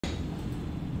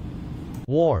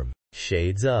warm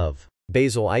shades of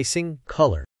basil icing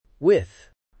color with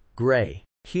gray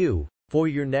hue for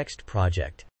your next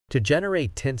project. To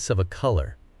generate tints of a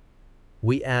color,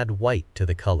 we add white to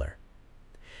the color,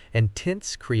 and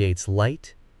tints creates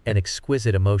light and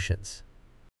exquisite emotions.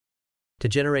 To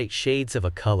generate shades of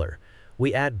a color,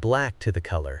 we add black to the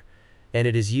color, and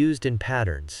it is used in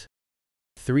patterns.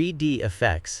 3D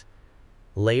effects,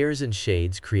 layers and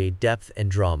shades create depth and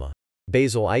drama.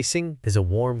 Basil icing is a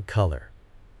warm color,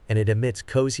 and it emits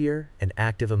cozier and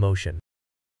active emotion.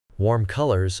 Warm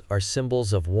colors are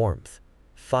symbols of warmth,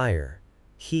 fire,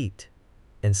 heat,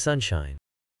 and sunshine.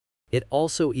 It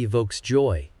also evokes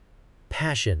joy,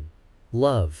 passion,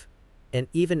 love, and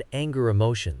even anger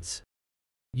emotions.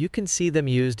 You can see them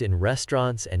used in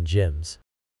restaurants and gyms.